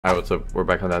Alright, what's up? We're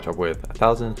back on Datdrop with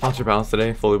 1,000 monster balance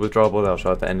today, fully withdrawable. That'll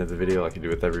show at the end of the video like I do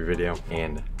with every video.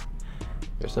 And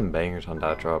there's some bangers on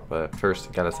Datdrop, but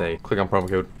first, gotta say, click on promo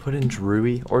code, put in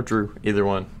Drewy or Drew, either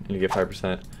one, and you get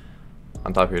 5%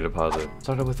 on top of your deposit.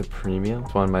 Started with a premium.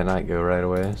 This one might not go right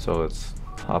away, so let's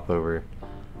hop over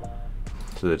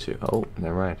to the two. Oh,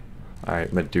 never mind.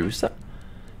 Alright, Medusa?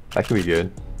 That can be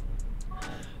good.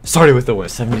 Started with the what?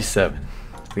 77.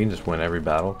 We can just win every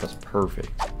battle. That's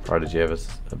perfect. Prodigy have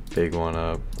a big one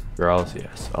up. Girls,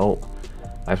 yes. Oh,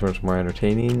 nice one's more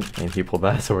entertaining, and he pulled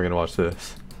that, so we're gonna watch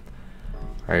this.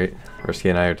 Alright, Risky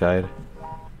and I are tied.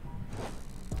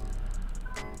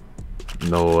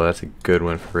 No, that's a good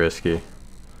one for Risky.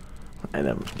 And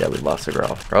then, yeah, we lost the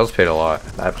girl. Girls paid a lot.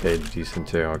 That paid decent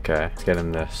too. Okay, let's get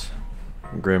him this.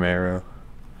 Grim Arrow.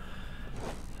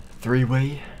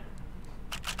 Three-way.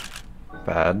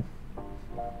 Bad.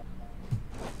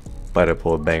 But I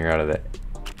pull a banger out of that.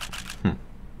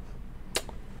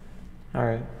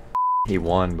 Alright. He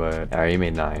won, but he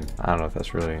made 9. I don't know if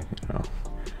that's really, you know.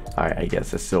 Alright, I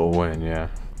guess it's still a win, yeah.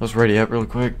 Let's ready up real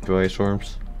quick. Go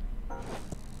storms.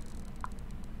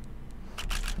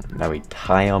 Now we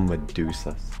tie on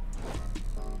Medusas.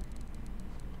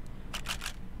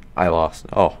 I lost.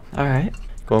 Oh, alright.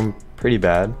 Going pretty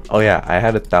bad. Oh yeah, I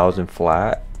had 1,000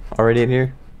 flat already in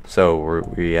here. So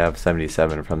we have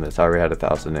 77 from this. I already had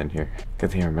 1,000 in here.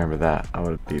 Good thing I remember that. I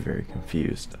would be very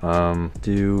confused.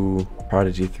 Do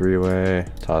Prodigy 3-way,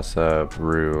 toss up,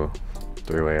 Rue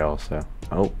 3-way also.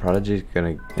 Oh, Prodigy's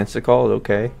gonna insta call.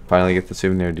 Okay. Finally get the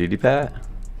souvenir DD Pat.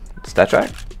 Stat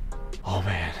track. Oh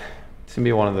man, it's gonna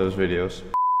be one of those videos.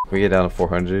 We get down to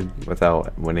 400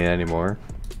 without winning anymore.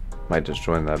 Might just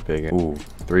join that big. Ooh,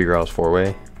 3 girls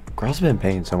 4-way. Girls have been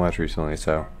paying so much recently,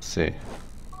 so let's see.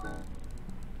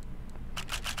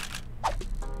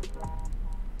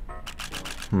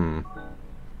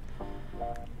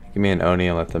 Give me an Oni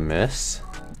and let them miss.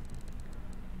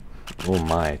 Oh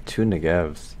my, 2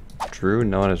 negevs. Drew,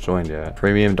 no one has joined yet.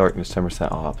 Premium darkness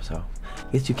 10% op, so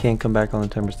I guess you can come back on the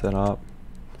 10% op.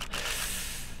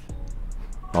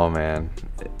 Oh man,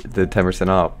 the 10%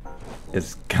 op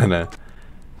is gonna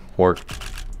work.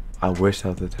 I wish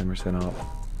that was the 10% op.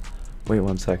 Wait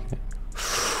 1 second.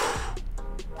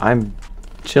 I'm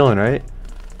chilling, right?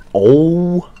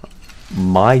 Oh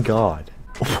my god.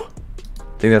 I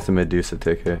think that's a Medusa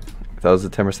ticket. If that was a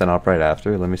 10% off right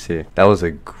after, let me see. That was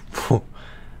a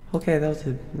okay, that was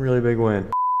a really big win.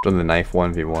 On the knife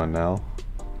 1v1 now.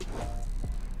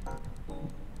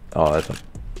 Oh, that's a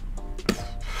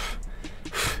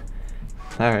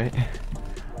alright.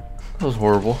 That was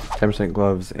horrible. 10%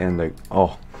 gloves and like,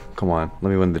 oh, come on.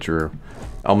 Let me win the Drew.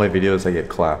 All my videos I get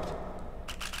clapped.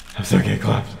 I'm still getting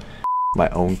clapped. My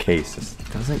own case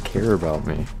just doesn't care about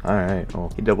me. Alright,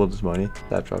 well, he doubled his money.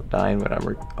 Datdrop dying,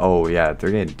 whatever. Oh yeah,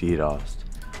 they're getting DDoSed.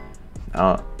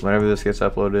 Whenever this gets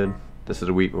uploaded, this is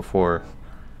a week before.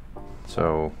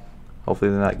 So,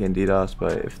 hopefully they're not getting DDoSed,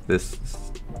 but if this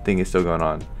thing is still going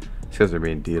on, it's because they're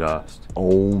being DDoSed.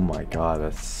 Oh my god,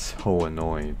 that's so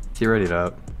annoying. Is he readied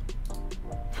up?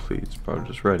 Please, bro,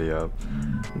 just ready up.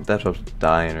 Datdrop's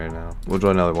dying right now. We'll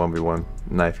join another 1v1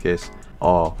 knife case.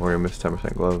 Oh, we're gonna miss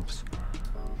 10% gloves.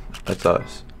 That's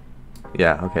us.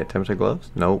 Yeah, okay, 10% gloves?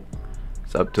 Nope.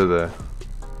 It's up to the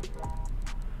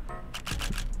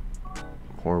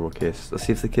horrible case. Let's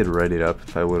see if the kid readied up.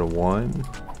 If I would have won.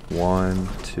 1,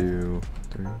 2,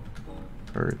 3,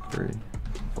 or 3,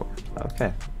 4.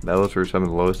 Okay. That was for some of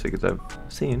the lowest tickets I've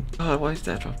seen. Oh, why is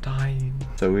Datdrop dying?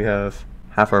 So we have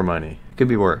half our money. Could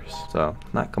be worse, so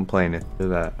not complaining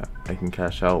that I can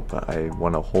cash out, but I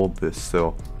want to hold this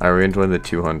still. Alright, we're gonna join the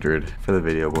 200 for the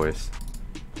video, boys.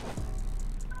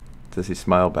 Does he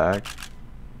smile back?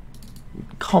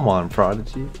 Come on,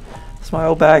 Prodigy.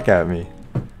 Smile back at me.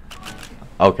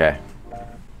 Okay.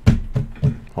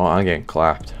 Oh, I'm getting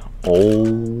clapped.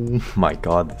 Oh my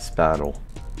god, this battle.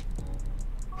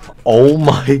 Oh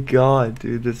my god,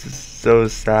 dude, this is so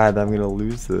sad. I'm gonna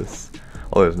lose this.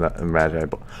 Oh, there's not. Imagine I.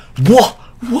 What?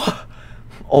 What?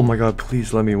 Oh my god,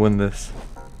 please let me win this.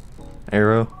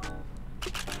 Arrow.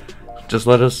 Just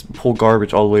let us pull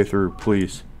garbage all the way through,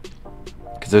 please.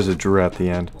 Because there's a Drew at the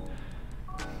end.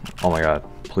 Oh my god,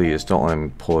 please don't let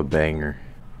him pull a banger.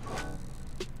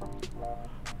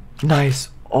 Nice.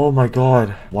 Oh my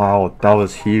god. Wow, that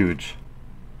was huge.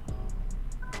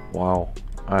 Wow.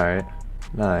 Alright.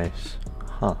 Nice.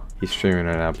 Huh. He's streaming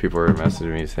right now. People are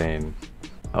messaging me saying,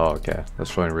 oh, okay.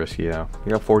 Let's join Risky now.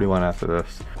 We got 41 after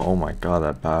this. Oh my god,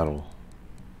 that battle.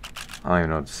 I don't even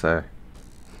know what to say.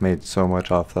 Made so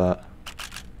much off that.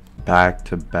 Back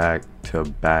to back to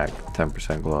back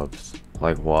 10% gloves.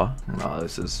 Like what? No,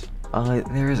 this is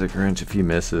There is a Grinch if he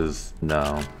misses.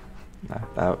 No.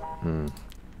 That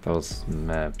was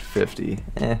mapped 50.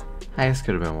 I guess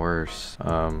could have been worse.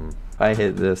 If I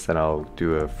hit this, then I'll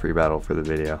do a free battle for the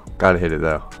video. Gotta hit it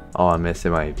though. Oh, I'm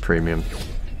missing my premium.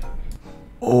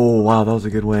 Oh, wow, that was a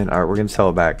good win. Alright, we're gonna sell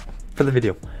it back for the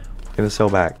video. We're gonna sell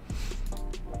back.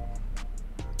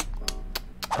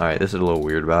 Alright, this is a little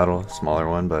weird battle. Smaller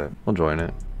one, but we'll join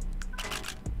it.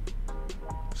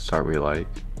 Start we like.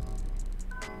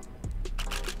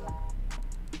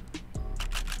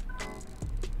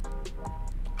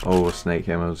 Oh, snake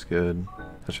ammo's good.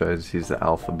 I'll try to just use the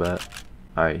alphabet.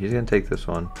 Alright, he's gonna take this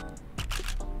one.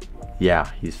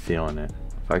 Yeah, he's feeling it.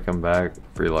 If I come back,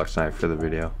 free luck tonight for the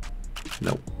video.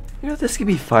 Nope. You know, this could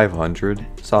be 500.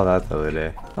 Saw that the other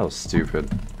day. That was stupid.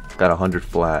 Got 100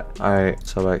 flat. Alright,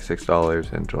 sell back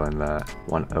 $6 and join that.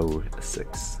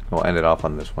 106. We'll end it off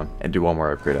on this one and do one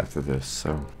more upgrade after this.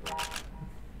 So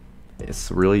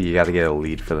it's really, you gotta get a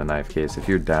lead for the knife case. If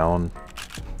you're down,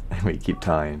 and we keep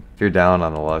tying. If you're down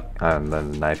on the luck, then the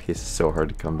knife case is so hard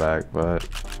to come back. But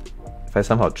if I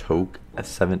somehow choke a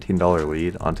 $17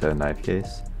 lead onto a knife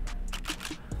case,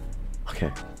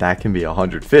 okay, that can be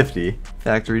 150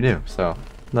 factory new. So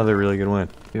another really good win.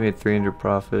 We made 300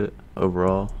 profit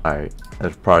overall. Alright,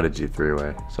 that's Prodigy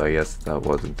 3-way. So I guess that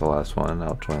wasn't the last one.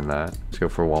 I'll join that. Let's go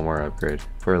for one more upgrade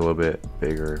for a little bit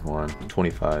bigger one.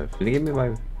 25. Did he give me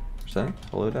my percent?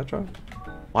 Hello, Datdrop?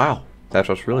 Wow.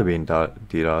 Datdrop's really being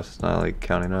DDoS. It's not like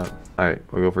counting up. Alright,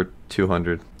 we'll go for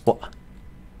 200. What?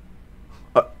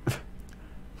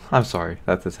 I'm sorry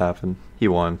that this happened. He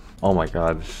won. Oh my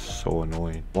god, this is so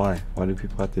annoying. Why? Why do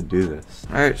people have to do this?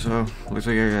 Alright, so looks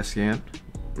like I got scammed.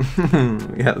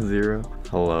 We got 0.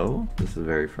 Hello? This is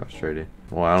very frustrating.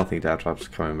 Well, I don't think Datdrop's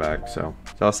coming back, so.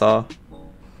 Y'all saw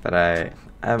that I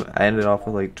ended off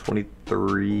with like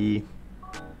 23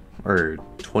 or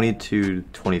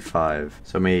 22.25.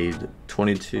 So I made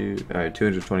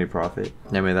 220 profit.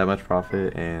 I made that much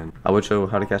profit, and I would show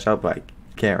how to cash out, but I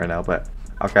can't right now, but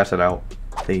I'll cash it out.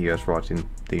 Thank you guys for watching.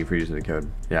 Thank you for using the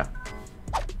code. Yeah.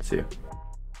 See ya.